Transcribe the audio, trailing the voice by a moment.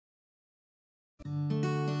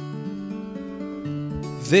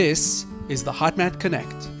This is the HotMat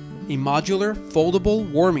Connect, a modular, foldable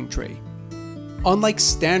warming tray. Unlike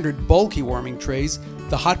standard bulky warming trays,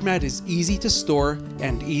 the HotMat is easy to store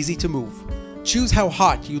and easy to move. Choose how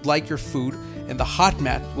hot you'd like your food, and the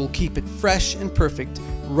HotMat will keep it fresh and perfect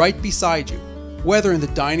right beside you, whether in the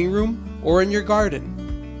dining room or in your garden.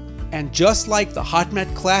 And just like the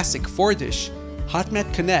HotMat Classic 4-dish,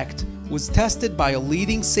 HotMat Connect was tested by a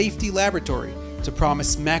leading safety laboratory to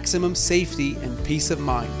promise maximum safety and peace of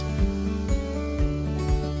mind.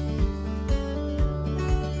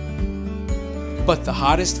 But the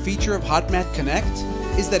hottest feature of HotMat Connect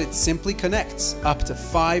is that it simply connects up to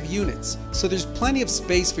 5 units, so there's plenty of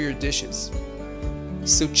space for your dishes.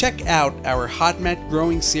 So check out our HotMat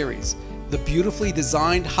growing series, the beautifully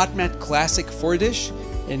designed HotMat Classic 4-dish,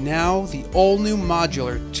 and now the all-new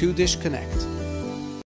modular 2-dish Connect.